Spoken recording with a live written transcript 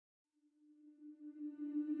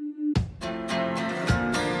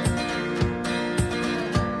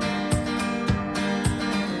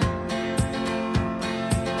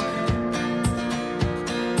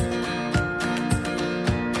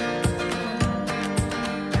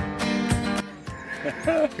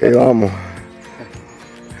Ahí vamos.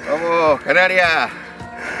 Vamos, Canarias.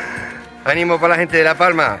 Ánimo para la gente de La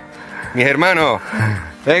Palma. Mis hermanos.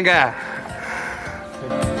 Venga.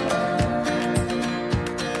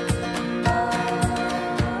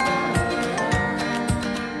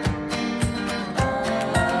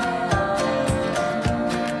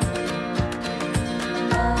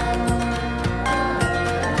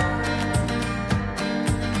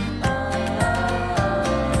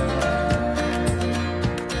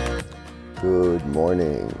 Good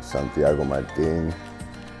morning, Santiago Martin.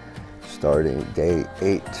 Starting day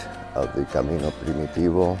 8 of the Camino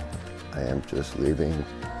Primitivo. I am just leaving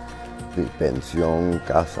the Pensión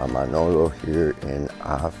Casa Manolo here in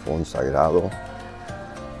Fonsagrada.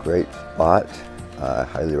 Great spot, I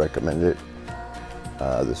highly recommend it.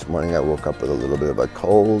 This morning I woke up with a little bit of a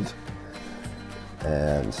cold,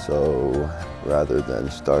 and so rather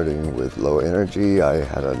than starting with low energy, I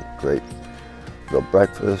had a great little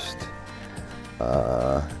breakfast.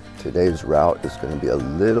 Today's route is going to be a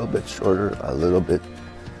little bit shorter, a little bit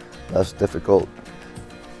less difficult,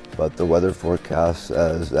 but the weather forecast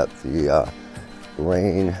says that the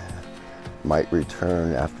rain might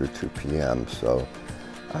return after 2 p.m. So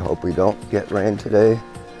I hope we don't get rain today,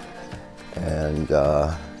 and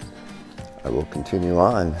I will continue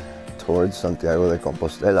on towards Santiago de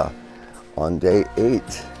Compostela on day 8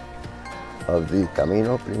 of the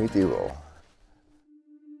Camino Primitivo.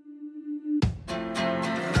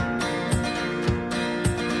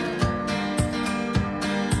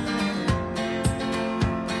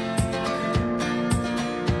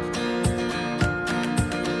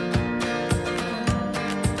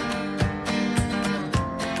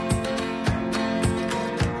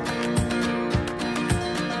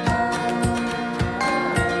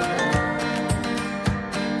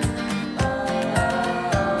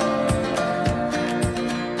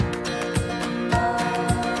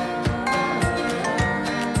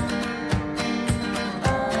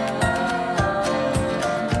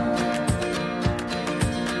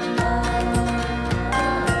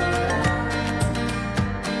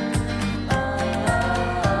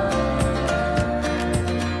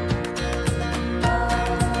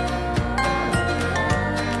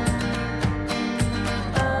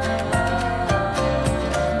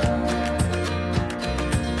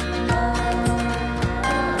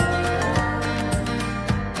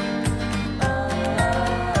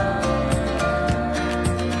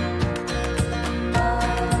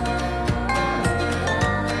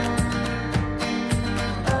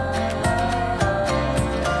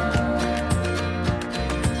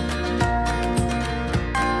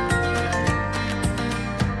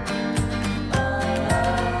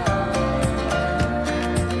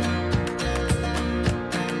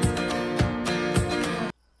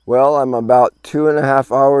 Well, I'm about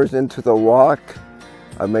 2.5 hours into the walk.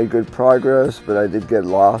 I made good progress, but I did get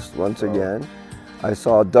lost once again. I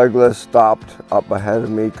saw Douglas stopped up ahead of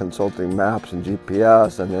me consulting maps and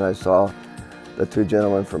GPS, and then I saw the 2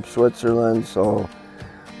 gentlemen from Switzerland, so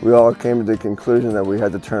we all came to the conclusion that we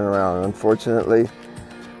had to turn around. Unfortunately,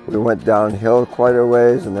 we went downhill quite a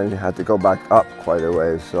ways and then had to go back up quite a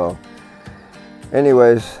ways. So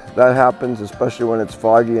anyways, that happens, especially when it's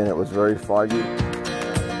foggy, and it was very foggy.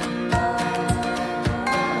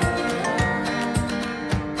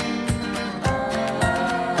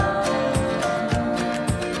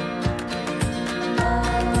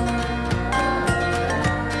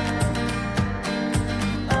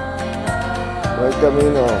 Buen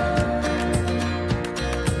camino.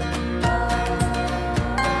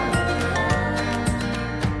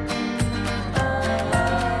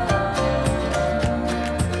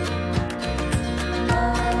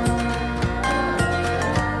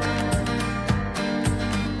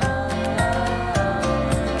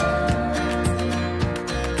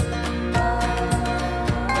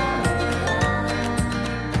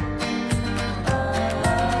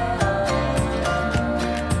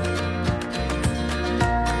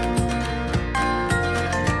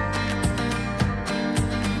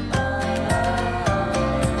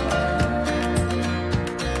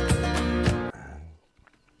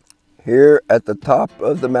 Here at the top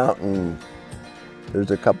of the mountain,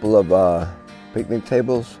 there's a couple of picnic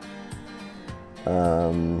tables.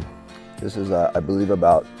 This is, I believe,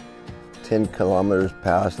 about 10 kilometers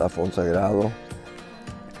past Fonsagrada,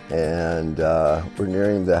 and we're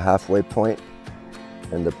nearing the halfway point,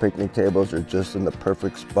 and the picnic tables are just in the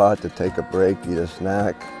perfect spot to take a break, eat a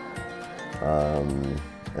snack, and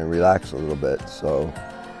relax a little bit. So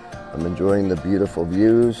I'm enjoying the beautiful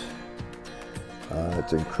views.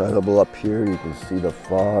 It's incredible up here. You can see the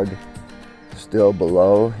fog still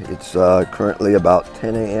below. It's currently about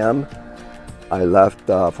 10 a.m. I left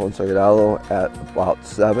Fonsagrada at about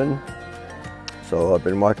 7. So I've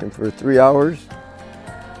been walking for 3 hours,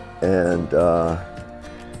 and the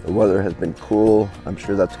weather has been cool. I'm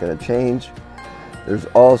sure that's going to change. There's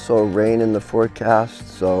also rain in the forecast,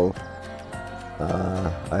 so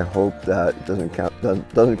I hope that it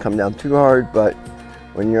doesn't come down too hard, but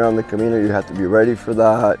when you're on the Camino, you have to be ready for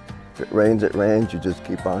that. If it rains, you just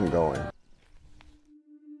keep on going.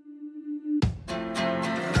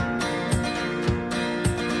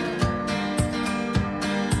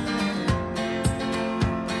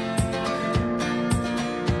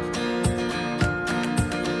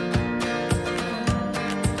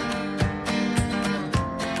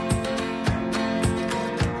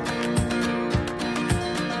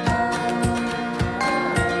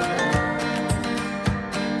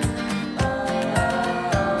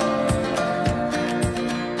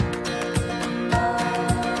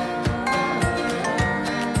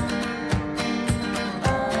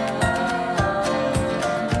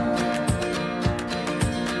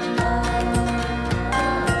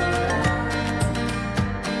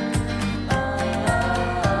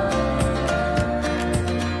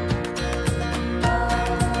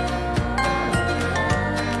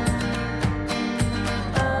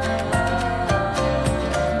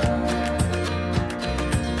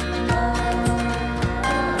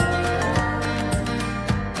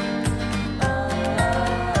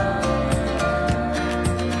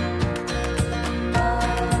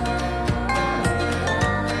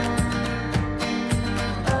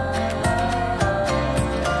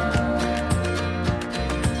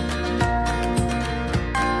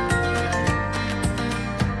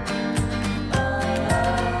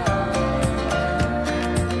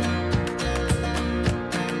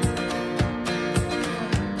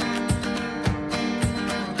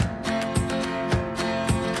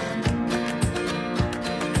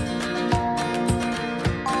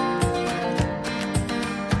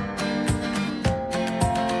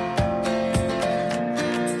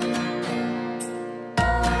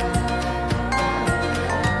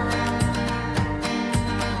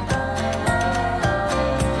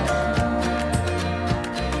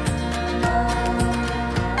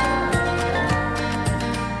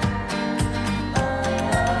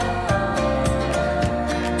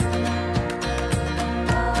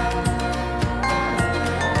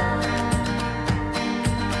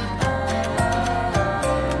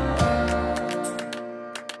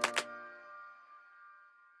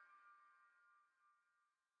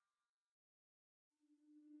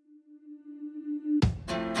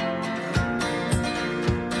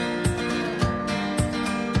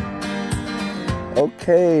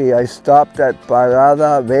 Okay, I stopped at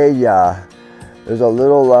Parada Bella. There's a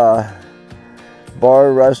little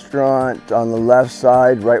bar restaurant on the left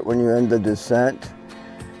side right when you end the descent,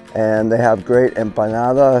 and they have great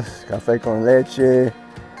empanadas, café con leche,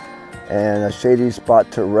 and a shady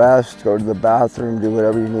spot to rest, go to the bathroom, do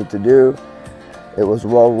whatever you need to do. It was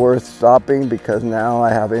well worth stopping because now I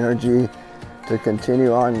have energy to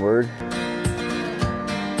continue onward.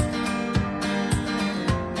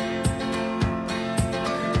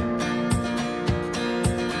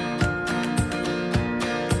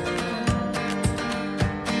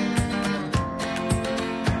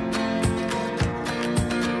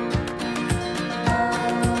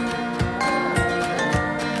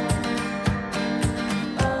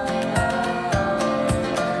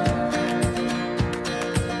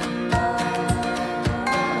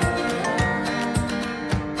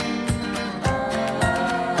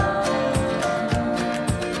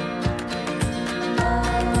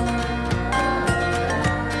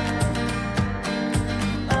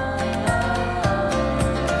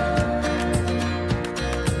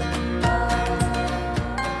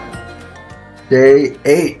 Day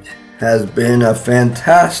 8 has been a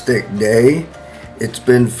fantastic day. It's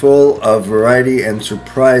been full of variety and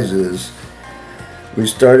surprises. We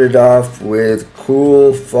started off with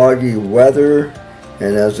cool, foggy weather,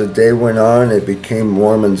 and as the day went on, it became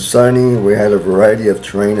warm and sunny. We had a variety of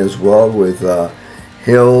terrain as well, with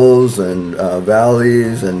hills and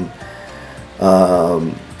valleys and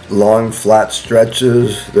long, flat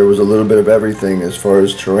stretches. There was a little bit of everything as far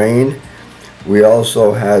as terrain. We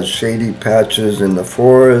also had shady patches in the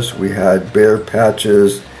forest. We had bare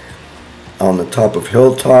patches on the top of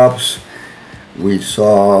hilltops. We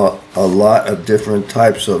saw a lot of different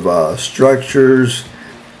types of structures.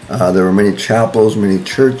 There were many chapels, many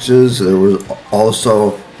churches. There was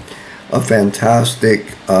also a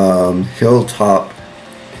fantastic hilltop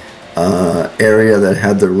area that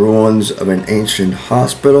had the ruins of an ancient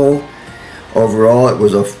hospital. Overall, it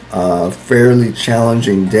was a fairly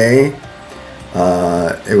challenging day.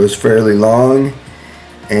 it was fairly long,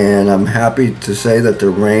 and I'm happy to say that the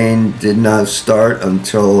rain did not start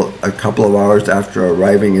until a couple of hours after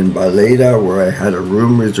arriving in Baleira, where I had a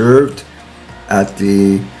room reserved at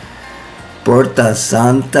the Porta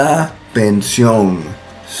Santa Pension.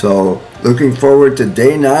 So looking forward to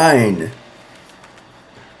day 9.